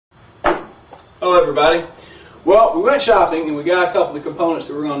Hello everybody. Well, we went shopping and we got a couple of components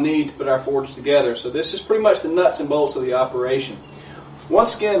that we're going to need to put our forge together. So this is pretty much the nuts and bolts of the operation.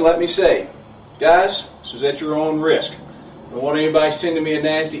 Once again, let me say, guys, this is at your own risk. I don't want anybody sending me a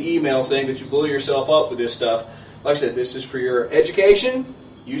nasty email saying that you blew yourself up with this stuff. Like I said, this is for your education.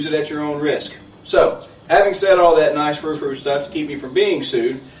 Use it at your own risk. So, having said all that nice frou-frou stuff to keep me from being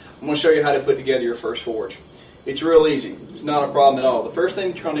sued, I'm going to show you how to put together your first forge. It's real easy. It's not a problem at all. The first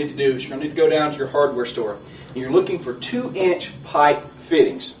thing that you're going to need to do is you're going to need to go down to your hardware store and you're looking for 2-inch pipe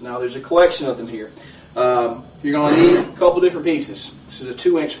fittings. Now there's a collection of them here. You're going to need a couple different pieces. This is a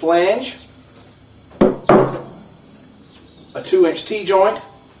 2-inch flange, a 2-inch T-joint,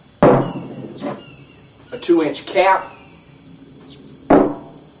 a 2-inch cap,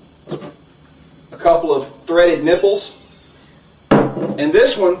 a couple of threaded nipples, and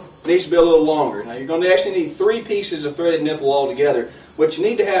this one needs to be a little longer. Now you're going to actually need 3 pieces of threaded nipple altogether, but you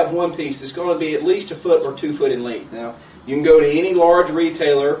need to have one piece that's going to be at least 1 foot or 2 foot in length. Now you can go to any large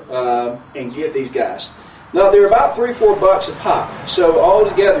retailer and get these guys. Now they're about $3 or $4 a pop, so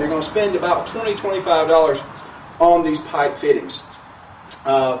altogether you're going to spend about $20–$25 on these pipe fittings.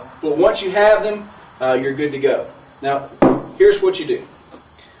 But once you have them, you're good to go. Now here's what you do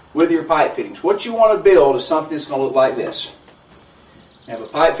with your pipe fittings. What you want to build is something that's going to look like this. You have a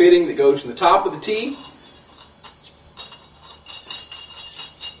pipe fitting that goes from the top of the T,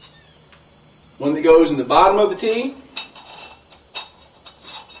 one that goes in the bottom of the T,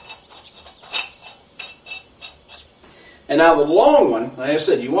 and now the long one, like I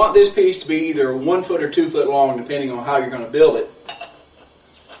said, you want this piece to be either 1 foot or 2 foot long depending on how you're going to build it.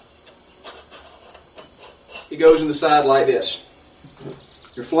 It goes in the side like this.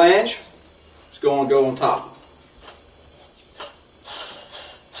 Your flange is going to go on top.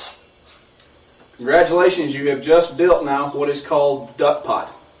 Congratulations, you have just built now what is called duct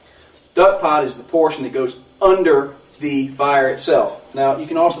pot. Duct pot is the portion that goes under the fire itself. Now you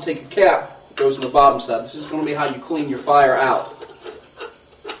can also take a cap that goes on the bottom side. This is going to be how you clean your fire out.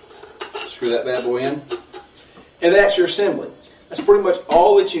 Screw that bad boy in. And that's your assembly. That's pretty much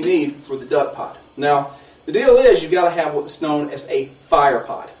all that you need for the duct pot. Now the deal is you've got to have what's known as a fire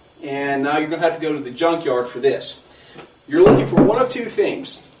pot. And now you're going to have to go to the junkyard for this. You're looking for one of two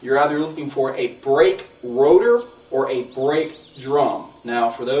things. You're either looking for a brake rotor or a brake drum.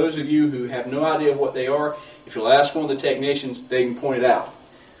 Now, for those of you who have no idea what they are, if you'll ask one of the technicians, they can point it out.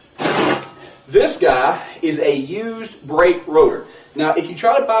 This guy is a used brake rotor. Now, if you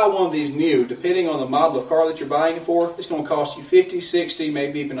try to buy one of these new, depending on the model of car that you're buying it for, it's going to cost you $50, $60,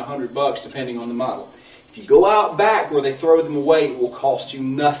 maybe even $100 depending on the model. If you go out back where they throw them away, it will cost you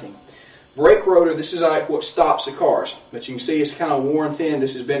nothing. Brake rotor, this is like what stops the cars. But you can see it's kind of worn thin.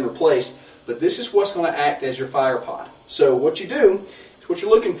 This has been replaced. But this is what's going to act as your fire pot. So what you do, is what you're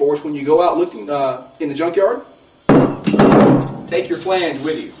looking for is when you go out looking in the junkyard, take your flange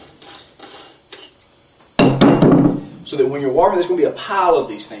with you. So that when you're walking, there's going to be a pile of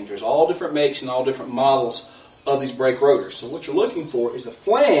these things. There's all different makes and all different models of these brake rotors. So what you're looking for is a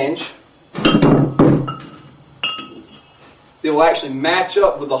flange that will actually match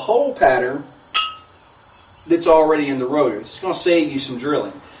up with the hole pattern that's already in the rotor. It's going to save you some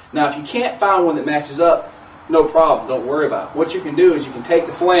drilling. Now if you can't find one that matches up, no problem, don't worry about it. What you can do is you can take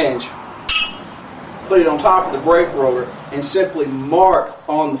the flange, put it on top of the brake rotor, and simply mark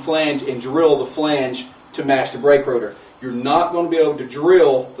on the flange and drill the flange to match the brake rotor. You're not going to be able to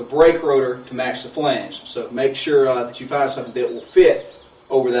drill the brake rotor to match the flange. So make sure that you find something that will fit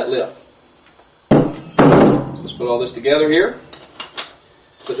over that lip. Let's put all this together here.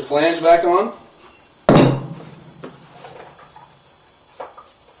 Put the flange back on.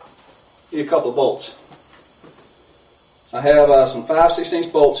 Need a couple of bolts. I have some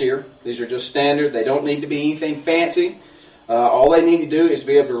 5/16 bolts here. These are just standard. They don't need to be anything fancy. All they need to do is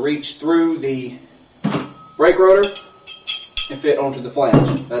be able to reach through the brake rotor and fit onto the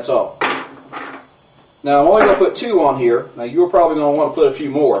flange. That's all. Now I'm only going to put 2 on here. Now you're probably going to want to put a few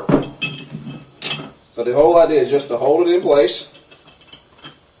more. But the whole idea is just to hold it in place.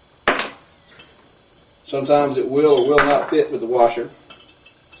 Sometimes it will or will not fit with the washer.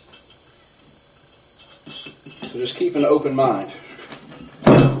 So just keep an open mind.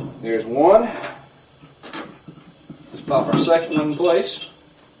 There's one. Let's pop our second one in place.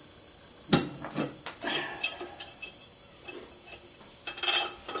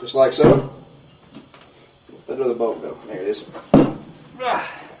 Just like so. Where'd the other bolt go? There it is.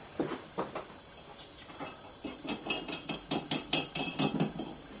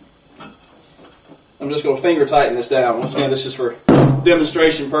 I'm just going to finger tighten this down. Once again, this is for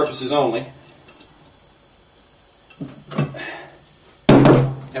demonstration purposes only.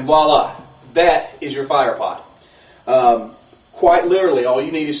 And voila, that is your fire pot. Quite literally, all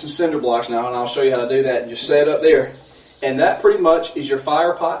you need is some cinder blocks now, and I'll show you how to do that. Just set it up there. And that pretty much is your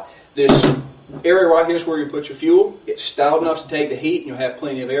fire pot. This area right here is where you put your fuel. It's styled enough to take the heat, and you'll have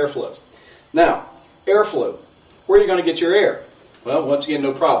plenty of airflow. Now, airflow. Where are you going to get your air? Well, once again,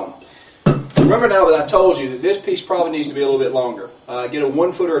 no problem. Remember now that I told you that this piece probably needs to be a little bit longer. Get a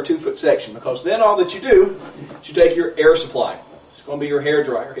 1 foot or a 2 foot section, because then all that you do is you take your air supply. It's going to be your hair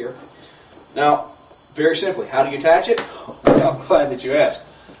dryer here. Now, very simply, how do you attach it? I'm glad that you asked.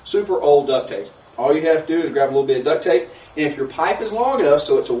 Super old duct tape. All you have to do is grab a little bit of duct tape, and if your pipe is long enough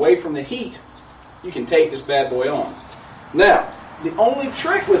so it's away from the heat, you can tape this bad boy on. Now, the only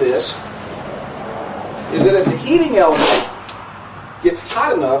trick with this is that if the heating element gets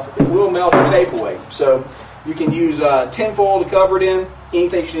hot enough, it will melt the tape away. So you can use tin foil to cover it in,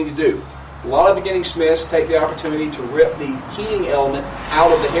 anything you need to do. A lot of beginning smiths take the opportunity to rip the heating element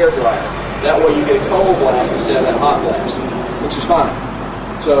out of the hair dryer. That way you get a cold blast instead of that hot blast, which is fine.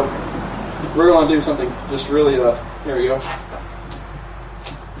 So we're going to do something just really, there we go.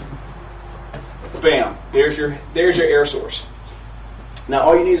 Bam, there's your air source. Now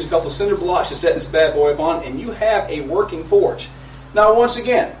all you need is a couple of cinder blocks to set this bad boy up on, and you have a working forge. Now once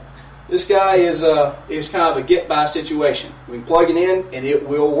again, this guy is kind of a get-by situation. We can plug it in and it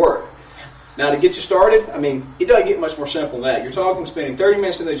will work. Now to get you started, I mean, it doesn't get much more simple than that. You're talking spending 30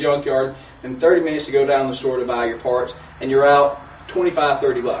 minutes in the junkyard and 30 minutes to go down to the store to buy your parts, and you're out 25,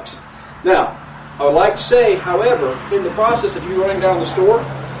 30 bucks. Now, I would like to say, however, in the process of you running down the store,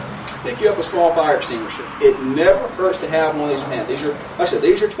 pick you up a small fire extinguisher. It never hurts to have one of these handy. These are, like I said,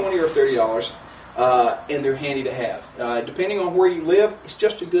 these are $20 or $30, and they're handy to have. Depending on where you live, it's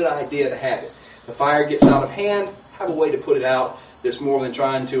just a good idea to have it. If the fire gets out of hand, have a way to put it out that's more than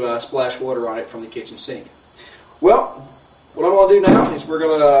trying to splash water on it from the kitchen sink. Well, what I'm going to do now is we're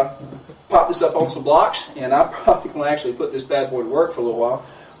going to pop this up on some blocks, and I'm probably going to actually put this bad boy to work for a little while.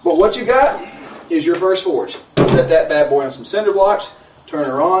 But what you got is your first forge. Set that bad boy on some cinder blocks, turn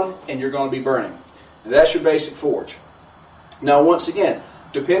her on, and you're going to be burning. And that's your basic forge. Now, once again,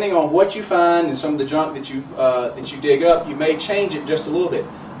 depending on what you find and some of the junk that you dig up, you may change it just a little bit.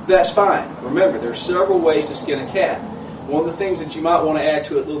 That's fine. Remember, there's several ways to skin a cat. One of the things that you might want to add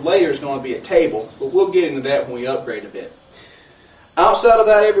to it a little later is going to be a table, but we'll get into that when we upgrade a bit. Outside of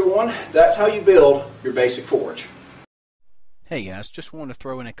that, everyone, that's how you build your basic forge. Hey guys, just wanted to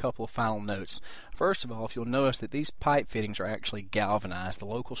throw in a couple of final notes. First of all, if you'll notice that these pipe fittings are actually galvanized. The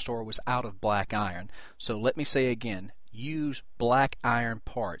local store was out of black iron. So let me say again, use black iron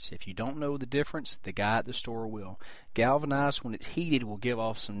parts. If you don't know the difference, the guy at the store will. Galvanized, when it's heated, will give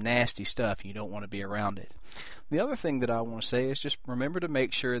off some nasty stuff and you don't want to be around it. The other thing that I want to say is just remember to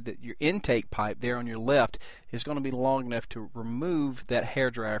make sure that your intake pipe there on your left is going to be long enough to remove that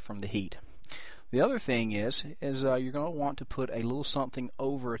hairdryer from the heat. The other thing is you're going to want to put a little something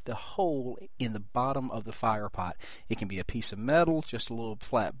over the hole in the bottom of the fire pot. It can be a piece of metal, just a little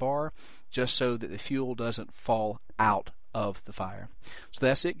flat bar, just so that the fuel doesn't fall out of the fire. So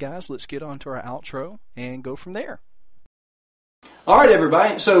that's it, guys. Let's get on to our outro and go from there. All right,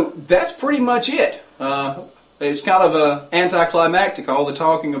 everybody. So that's pretty much it. It's kind of anticlimactic, all the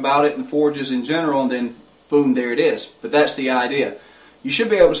talking about it and forges in general, and then boom, there it is. But that's the idea. You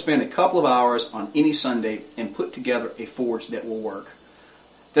should be able to spend a couple of hours on any Sunday and put together a forge that will work.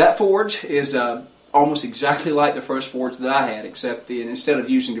 That forge is almost exactly like the first forge that I had, except instead of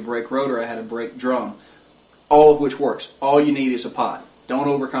using the brake rotor, I had a brake drum, all of which works. All you need is a pot. Don't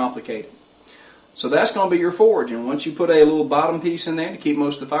overcomplicate it. So that's going to be your forge, and once you put a little bottom piece in there to keep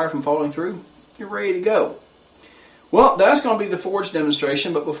most of the fire from falling through, you're ready to go. Well, that's going to be the forge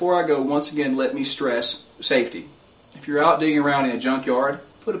demonstration, but before I go, once again, let me stress safety. If you're out digging around in a junkyard,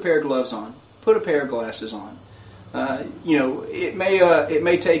 put a pair of gloves on. Put a pair of glasses on. It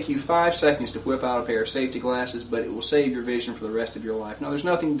may take you 5 seconds to whip out a pair of safety glasses, but it will save your vision for the rest of your life. Now, there's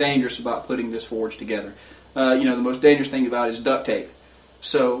nothing dangerous about putting this forge together. The most dangerous thing about it is duct tape.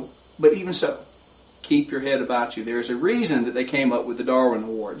 But even so, keep your head about you. There's a reason that they came up with the Darwin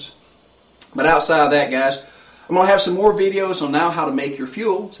Awards. But outside of that, guys, I'm going to have some more videos on now how to make your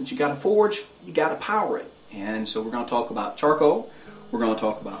fuel. Since you got a forge, you got to power it. And so we're going to talk about charcoal, we're going to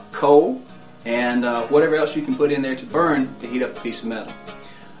talk about coal, and whatever else you can put in there to burn to heat up a piece of metal.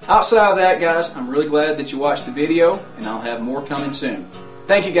 Outside of that, guys, I'm really glad that you watched the video, and I'll have more coming soon.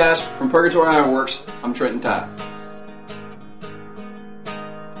 Thank you, guys. From Purgatory Ironworks, I'm Trenton Tye.